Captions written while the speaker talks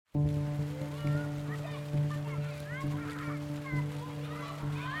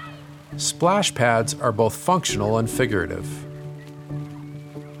Splash pads are both functional and figurative.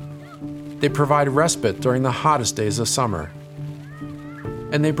 They provide respite during the hottest days of summer.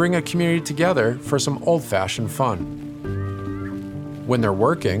 And they bring a community together for some old-fashioned fun. When they're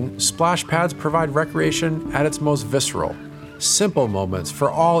working, splash pads provide recreation at its most visceral. Simple moments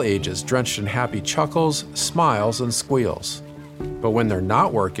for all ages drenched in happy chuckles, smiles, and squeals. But when they're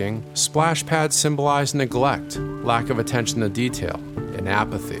not working, splash pads symbolize neglect, lack of attention to detail, and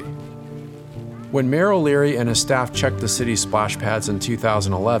apathy. When Mayor O'Leary and his staff checked the city's splash pads in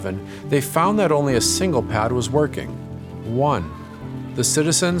 2011, they found that only a single pad was working. One. The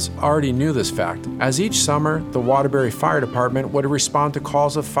citizens already knew this fact, as each summer, the Waterbury Fire Department would respond to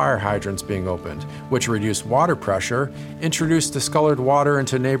calls of fire hydrants being opened, which reduced water pressure, introduced discolored water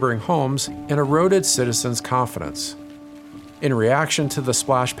into neighboring homes, and eroded citizens' confidence. In reaction to the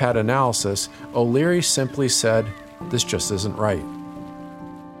splash pad analysis, O'Leary simply said, "This just isn't right."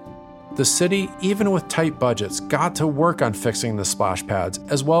 The city, even with tight budgets, got to work on fixing the splash pads,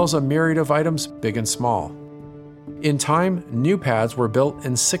 as well as a myriad of items, big and small. In time, new pads were built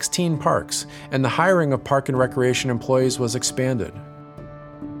in 16 parks, and the hiring of park and recreation employees was expanded.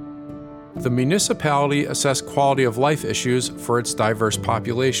 The municipality assessed quality of life issues for its diverse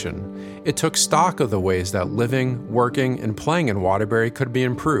population. It took stock of the ways that living, working, and playing in Waterbury could be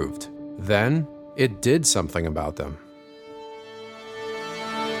improved. Then, it did something about them.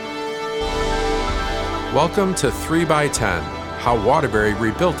 Welcome to 3x10, How Waterbury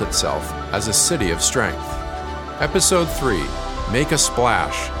Rebuilt Itself as a City of Strength. Episode 3, Make a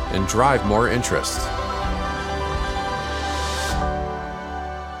Splash and Drive More Interest.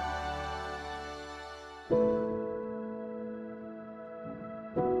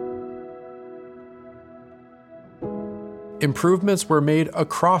 Improvements were made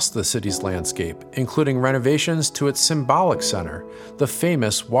across the city's landscape, including renovations to its symbolic center, the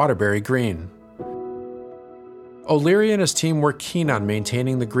famous Waterbury Green. O'Leary and his team were keen on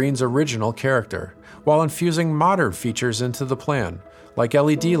maintaining the green's original character, while infusing modern features into the plan, like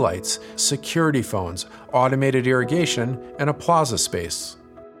LED lights, security phones, automated irrigation, and a plaza space.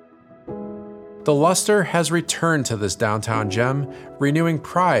 The luster has returned to this downtown gem, renewing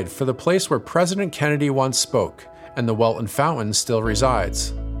pride for the place where President Kennedy once spoke, and the Welton Fountain still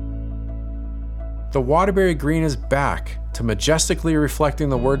resides. The Waterbury Green is back to majestically reflecting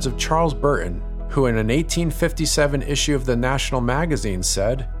the words of Charles Burton, who in an 1857 issue of the National Magazine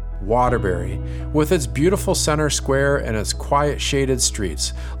said, "Waterbury, with its beautiful center square and its quiet shaded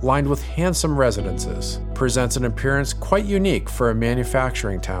streets, lined with handsome residences, presents an appearance quite unique for a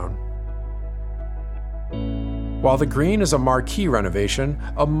manufacturing town." While the Green is a marquee renovation,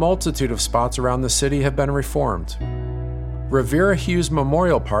 a multitude of spots around the city have been reformed. Rivera Hughes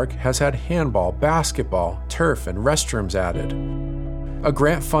Memorial Park has had handball, basketball, turf, and restrooms added. A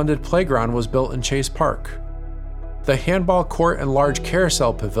grant-funded playground was built in Chase Park. The handball court and large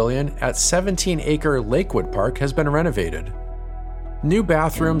carousel pavilion at 17-acre Lakewood Park has been renovated. New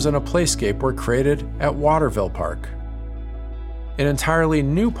bathrooms and a playscape were created at Waterville Park. An entirely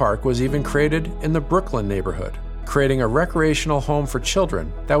new park was even created in the Brooklyn neighborhood, creating a recreational home for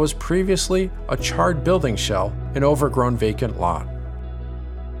children that was previously a charred building shell and overgrown vacant lot.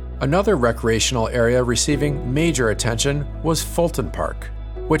 Another recreational area receiving major attention was Fulton Park,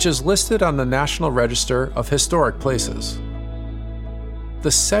 which is listed on the National Register of Historic Places.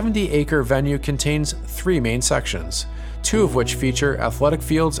 The 70-acre venue contains 3 main sections, 2 of which feature athletic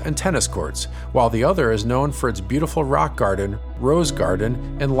fields and tennis courts, while the other is known for its beautiful rock garden, rose garden,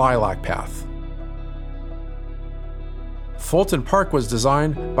 and lilac path. Fulton Park was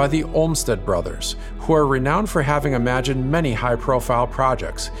designed by the Olmsted brothers, who are renowned for having imagined many high-profile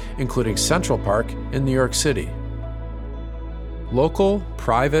projects, including Central Park in New York City. Local,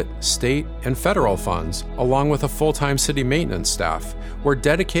 private, state, and federal funds, along with a full-time city maintenance staff, were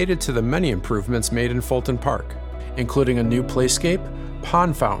dedicated to the many improvements made in Fulton Park, including a new playscape,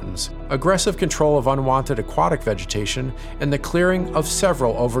 pond fountains, aggressive control of unwanted aquatic vegetation, and the clearing of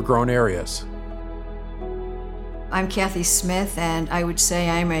several overgrown areas. I'm Kathy Smith, and I would say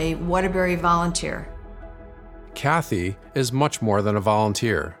I'm a Waterbury volunteer. Kathy is much more than a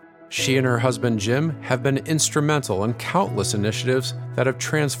volunteer. She and her husband Jim have been instrumental in countless initiatives that have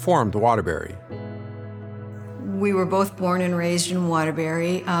transformed Waterbury. We were both born and raised in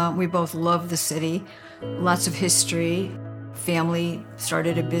Waterbury. We both love the city, lots of history. Family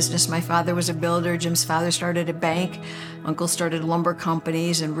started a business. My father was a builder. Jim's father started a bank. Uncle started lumber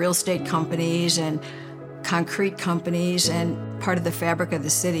companies and real estate companies and concrete companies and part of the fabric of the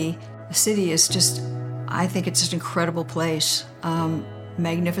city. The city is just, I think it's just an incredible place.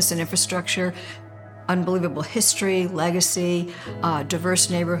 Magnificent infrastructure, unbelievable history, legacy, diverse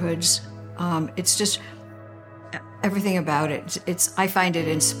neighborhoods. It's just everything about it. I find it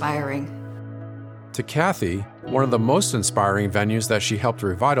inspiring. To Kathy, one of the most inspiring venues that she helped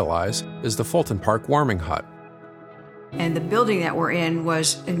revitalize is the Fulton Park Warming Hut. And the building that we're in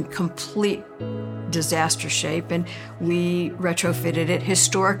was in complete disaster shape, and we retrofitted it,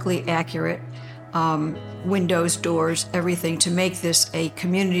 historically accurate, windows, doors, everything, to make this a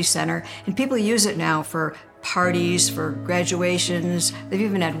community center. And people use it now for parties, for graduations. They've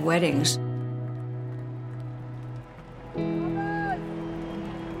even had weddings.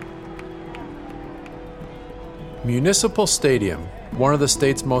 Municipal Stadium, one of the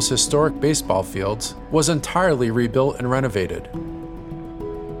state's most historic baseball fields, was entirely rebuilt and renovated.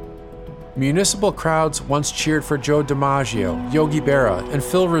 Municipal crowds once cheered for Joe DiMaggio, Yogi Berra, and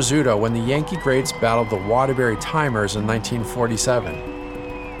Phil Rizzuto when the Yankee greats battled the Waterbury Timers in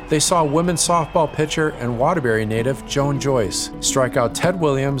 1947. They saw women's softball pitcher and Waterbury native Joan Joyce strike out Ted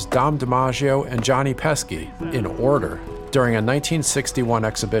Williams, Dom DiMaggio, and Johnny Pesky in order during a 1961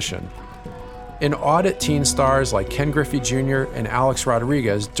 exhibition. And audit teen stars like Ken Griffey Jr. and Alex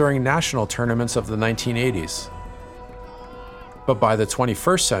Rodriguez during national tournaments of the 1980s. But by the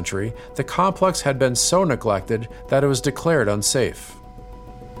 21st century, the complex had been so neglected that it was declared unsafe.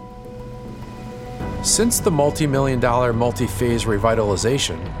 Since the multi-million-dollar multi-phase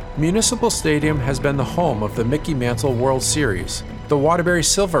revitalization, Municipal Stadium has been the home of the Mickey Mantle World Series, the Waterbury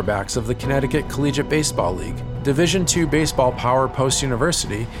Silverbacks of the Connecticut Collegiate Baseball League, Division II baseball power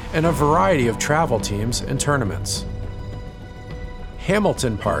post-university, and a variety of travel teams and tournaments.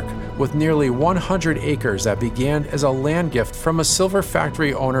 Hamilton Park, with nearly 100 acres that began as a land gift from a silver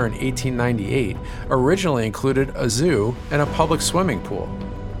factory owner in 1898, originally included a zoo and a public swimming pool.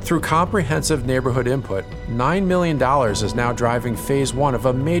 Through comprehensive neighborhood input, $9 million is now driving Phase 1 of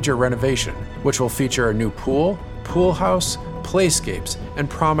a major renovation, which will feature a new pool, pool house, playscapes, and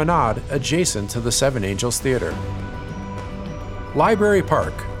promenade adjacent to the Seven Angels Theater. Library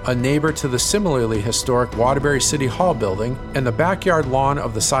Park, a neighbor to the similarly historic Waterbury City Hall building and the backyard lawn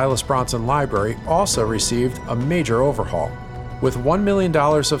of the Silas Bronson Library, also received a major overhaul. With $1 million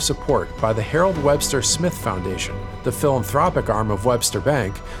of support by the Harold Webster Smith Foundation, the philanthropic arm of Webster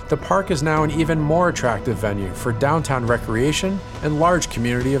Bank, the park is now an even more attractive venue for downtown recreation and large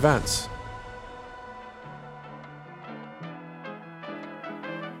community events.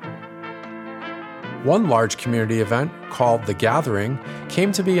 One large community event, called The Gathering,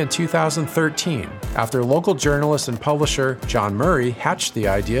 came to be in 2013 after local journalist and publisher John Murray hatched the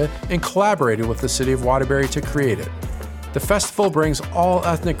idea and collaborated with the city of Waterbury to create it. The festival brings all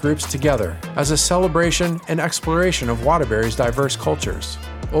ethnic groups together as a celebration and exploration of Waterbury's diverse cultures.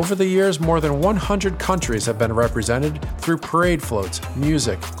 Over the years, more than 100 countries have been represented through parade floats,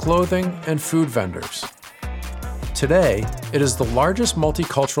 music, clothing, and food vendors. Today, it is the largest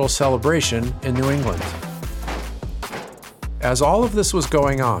multicultural celebration in New England. As all of this was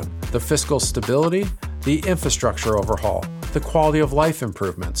going on, the fiscal stability, the infrastructure overhaul, the quality of life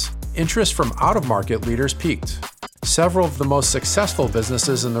improvements, interest from out-of-market leaders peaked. Several of the most successful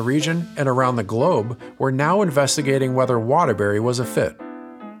businesses in the region and around the globe were now investigating whether Waterbury was a fit.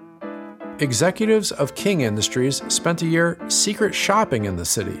 Executives of King Industries spent a year secret shopping in the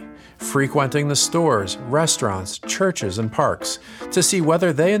city, frequenting the stores, restaurants, churches, and parks to see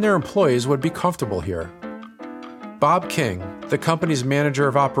whether they and their employees would be comfortable here. Bob King, the company's manager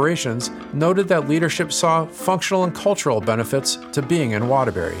of operations, noted that leadership saw functional and cultural benefits to being in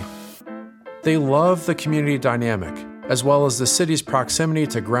Waterbury. They love the community dynamic, as well as the city's proximity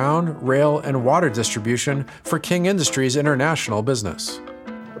to ground, rail, and water distribution for King Industries' international business.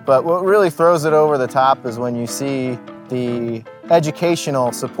 But what really throws it over the top is when you see the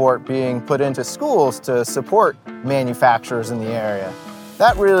educational support being put into schools to support manufacturers in the area.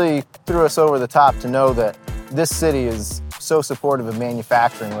 That really threw us over the top to know that this city is so supportive of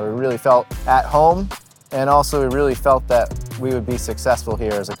manufacturing, where we really felt at home, and also we really felt that we would be successful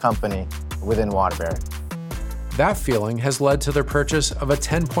here as a company within Waterbury. That feeling has led to their purchase of a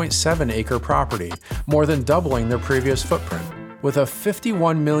 10.7-acre property, more than doubling their previous footprint, with a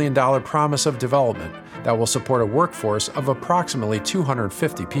 $51 million promise of development that will support a workforce of approximately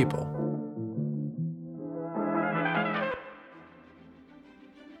 250 people.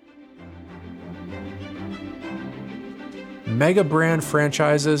 Mega brand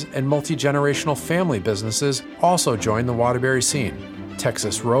franchises and multi-generational family businesses also joined the Waterbury scene.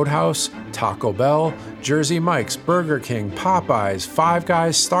 Texas Roadhouse, Taco Bell, Jersey Mike's, Burger King, Popeyes, Five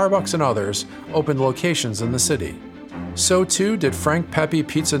Guys, Starbucks, and others opened locations in the city. So too did Frank Pepe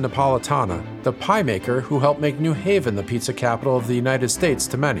Pizza Napolitana, the pie maker who helped make New Haven the pizza capital of the United States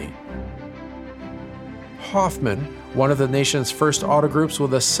to many. Hoffman, one of the nation's first auto groups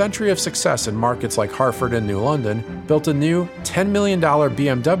with a century of success in markets like Hartford and New London, built a new $10 million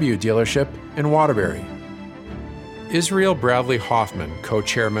BMW dealership in Waterbury. Israel Bradley Hoffman,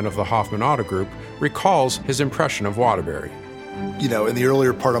 co-chairman of the Hoffman Auto Group, recalls his impression of Waterbury. You know, in the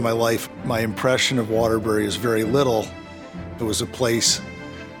earlier part of my life, my impression of Waterbury is very little. It was a place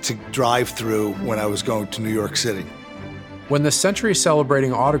to drive through when I was going to New York City. When the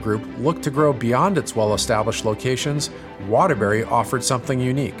century-celebrating auto group looked to grow beyond its well-established locations, Waterbury offered something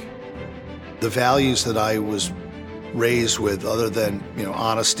unique. The values that I was raised with, other than,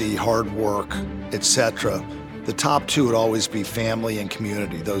 honesty, hard work, etc., the top two would always be family and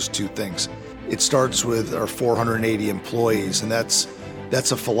community, those two things. It starts with our 480 employees, and that's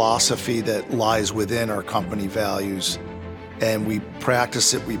a philosophy that lies within our company values. And we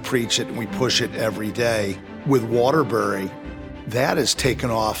practice it, we preach it, and we push it every day. With Waterbury, that has taken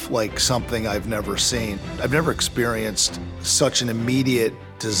off like something I've never seen. I've never experienced such an immediate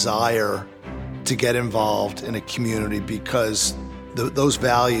desire to get involved in a community because those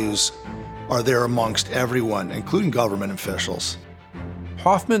values are there amongst everyone, including government officials.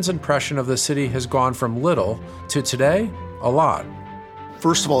 Hoffman's impression of the city has gone from little to today, a lot.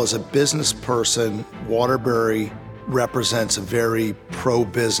 First of all, as a business person, Waterbury represents a very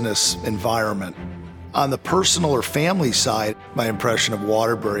pro-business environment. On the personal or family side, my impression of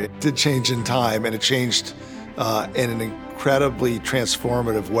Waterbury did change in time, and it changed in an incredibly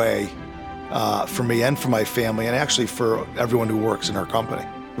transformative way for me and for my family, and actually for everyone who works in our company.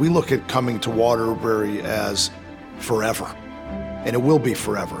 We look at coming to Waterbury as forever, and it will be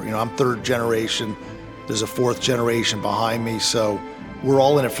forever. I'm third generation. There's a fourth generation behind me, so we're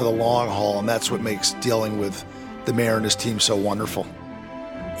all in it for the long haul, and that's what makes dealing with the mayor and his team so wonderful.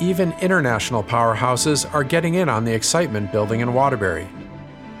 Even international powerhouses are getting in on the excitement building in Waterbury.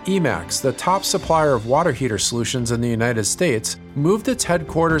 Emax, the top supplier of water heater solutions in the United States, moved its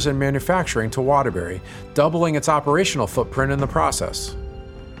headquarters and manufacturing to Waterbury, doubling its operational footprint in the process.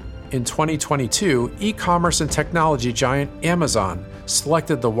 In 2022, e-commerce and technology giant Amazon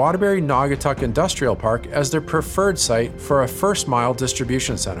selected the Waterbury Naugatuck Industrial Park as their preferred site for a first-mile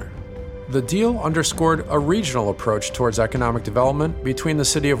distribution center. The deal underscored a regional approach towards economic development between the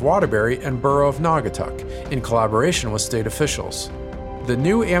city of Waterbury and borough of Naugatuck, in collaboration with state officials. The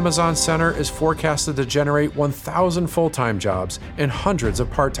new Amazon Center is forecasted to generate 1,000 full-time jobs and hundreds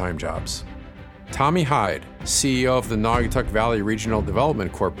of part-time jobs. Tommy Hyde, CEO of the Naugatuck Valley Regional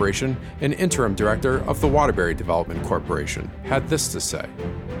Development Corporation and interim director of the Waterbury Development Corporation, had this to say.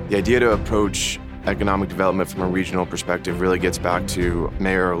 The idea to approach economic development from a regional perspective really gets back to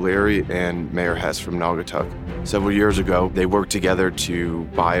Mayor O'Leary and Mayor Hess from Naugatuck. Several years ago, they worked together to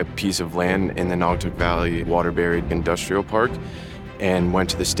buy a piece of land in the Naugatuck Valley Waterbury Industrial Park and went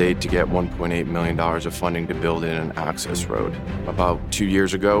to the state to get $1.8 million of funding to build in an access road. About 2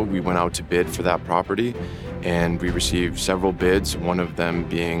 years ago, we went out to bid for that property, and we received several bids, one of them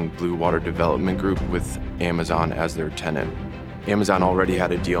being Blue Water Development Group with Amazon as their tenant. Amazon already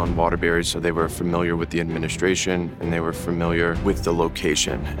had a deal in Waterbury, so they were familiar with the administration and they were familiar with the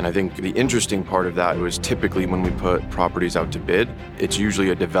location. And I think the interesting part of that was typically when we put properties out to bid, it's usually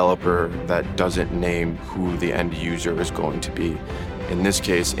a developer that doesn't name who the end user is going to be. In this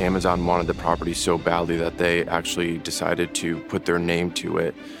case, Amazon wanted the property so badly that they actually decided to put their name to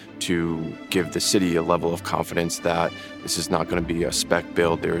it to give the city a level of confidence that this is not going to be a spec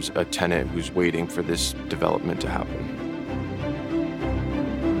build. There's a tenant who's waiting for this development to happen.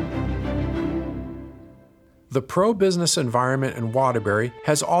 The pro-business environment in Waterbury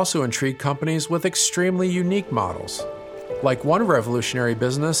has also intrigued companies with extremely unique models, like one revolutionary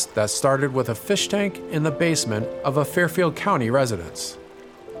business that started with a fish tank in the basement of a Fairfield County residence.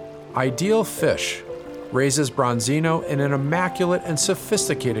 Ideal Fish raises Bronzino in an immaculate and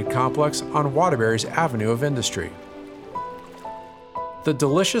sophisticated complex on Waterbury's Avenue of Industry. The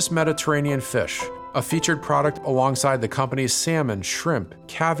delicious Mediterranean fish, a featured product alongside the company's salmon, shrimp,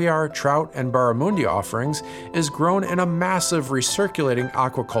 caviar, trout, and barramundi offerings, is grown in a massive recirculating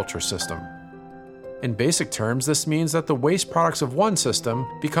aquaculture system. In basic terms, this means that the waste products of one system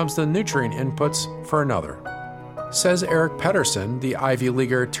becomes the nutrient inputs for another. Says Eric Pedersen, the Ivy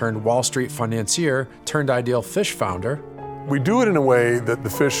Leaguer turned Wall Street financier turned Ideal Fish founder. We do it in a way that the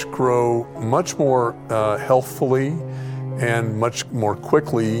fish grow much more healthfully and much more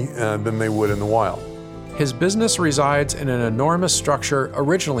quickly than they would in the wild. His business resides in an enormous structure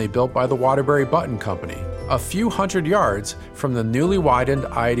originally built by the Waterbury Button Company, a few hundred yards from the newly widened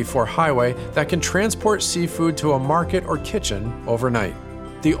I-84 highway that can transport seafood to a market or kitchen overnight.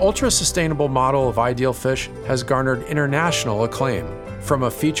 The ultra-sustainable model of Ideal Fish has garnered international acclaim. from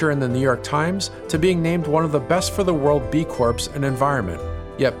a feature in the New York Times to being named one of the best for the world B Corps and environment.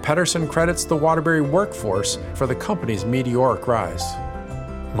 Yet Pedersen credits the Waterbury workforce for the company's meteoric rise.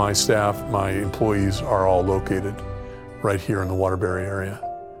 My staff, my employees are all located right here in the Waterbury area,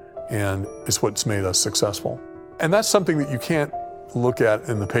 and it's what's made us successful. And that's something that you can't look at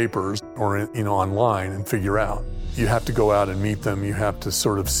in the papers or online and figure out. You have to go out and meet them. You have to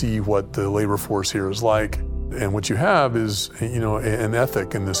sort of see what the labor force here is like. And what you have is, an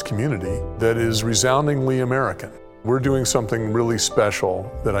ethic in this community that is resoundingly American. We're doing something really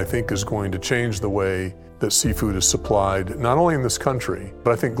special that I think is going to change the way that seafood is supplied, not only in this country,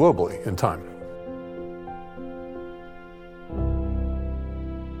 but I think globally in time.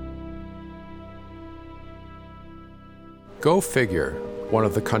 Go figure, one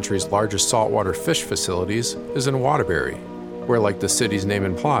of the country's largest saltwater fish facilities is in Waterbury, where, like the city's name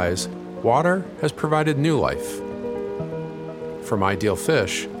implies, water has provided new life. From ideal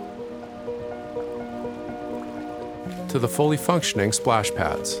fish to the fully functioning splash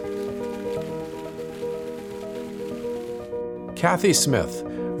pads. Kathy Smith,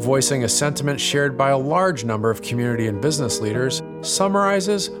 voicing a sentiment shared by a large number of community and business leaders,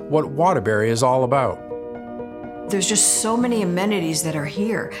 summarizes what Waterbury is all about. There's just so many amenities that are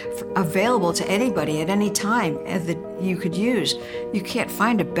here, available to anybody at any time that you could use. You can't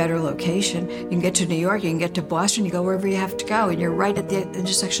find a better location. You can get to New York, you can get to Boston, you go wherever you have to go, and you're right at the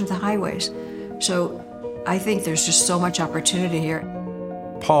intersection of the highways. So I think there's just so much opportunity here.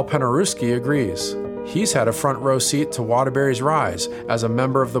 Paul Penarewski agrees. He's had a front row seat to Waterbury's rise as a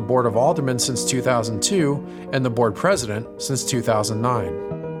member of the Board of Aldermen since 2002 and the board president since 2009.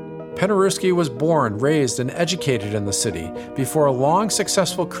 Penarewski was born, raised, and educated in the city before a long,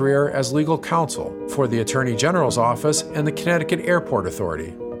 successful career as legal counsel for the Attorney General's office and the Connecticut Airport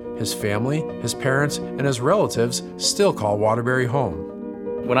Authority. His family, his parents, and his relatives still call Waterbury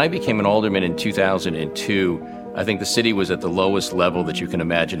home. When I became an alderman in 2002, I think the city was at the lowest level that you can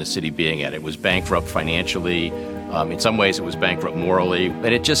imagine a city being at. It was bankrupt financially. In some ways, it was bankrupt morally. And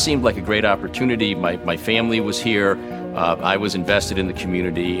it just seemed like a great opportunity. My family was here. I was invested in the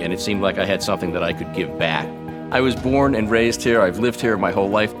community, and it seemed like I had something that I could give back. I was born and raised here. I've lived here my whole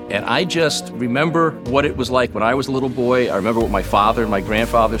life, and I just remember what it was like when I was a little boy. I remember what my father and my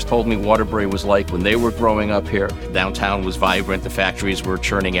grandfathers told me Waterbury was like when they were growing up here. Downtown was vibrant. The factories were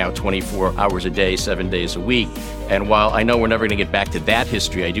churning out 24 hours a day, 7 days a week. And while I know we're never going to get back to that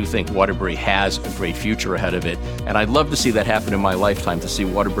history, I do think Waterbury has a great future ahead of it. And I'd love to see that happen in my lifetime, to see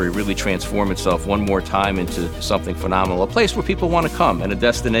Waterbury really transform itself one more time into something phenomenal, a place where people want to come and a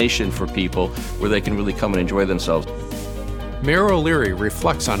destination for people where they can really come and enjoy themselves. Mayor O'Leary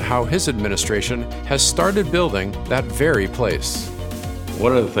reflects on how his administration has started building that very place.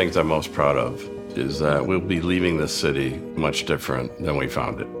 One of the things I'm most proud of is that we'll be leaving this city much different than we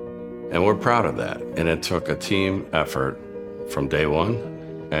found it. And we're proud of that. And it took a team effort from day one.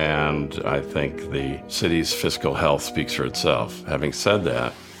 And I think the city's fiscal health speaks for itself. Having said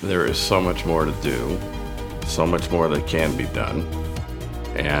that, there is so much more to do, so much more that can be done.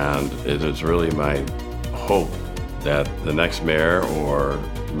 And it is really my hope that the next mayor or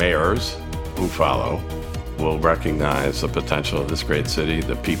mayors who follow will recognize the potential of this great city,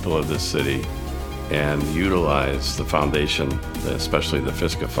 the people of this city, and utilize the foundation, especially the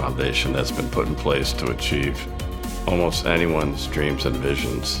FISCA Foundation, that's been put in place to achieve almost anyone's dreams and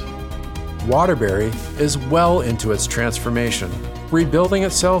visions. Waterbury is well into its transformation, rebuilding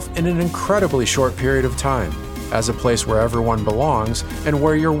itself in an incredibly short period of time, as a place where everyone belongs and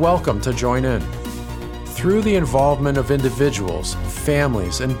where you're welcome to join in. Through the involvement of individuals,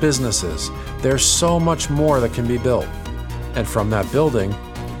 families, and businesses, there's so much more that can be built. And from that building,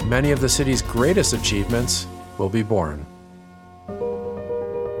 many of the city's greatest achievements will be born.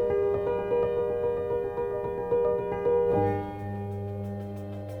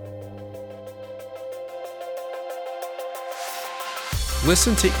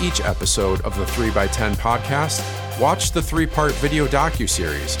 Listen to each episode of the 3x10 podcast, watch the 3-part video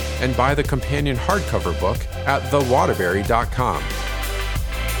docuseries, and buy the companion hardcover book at thewaterbury.com.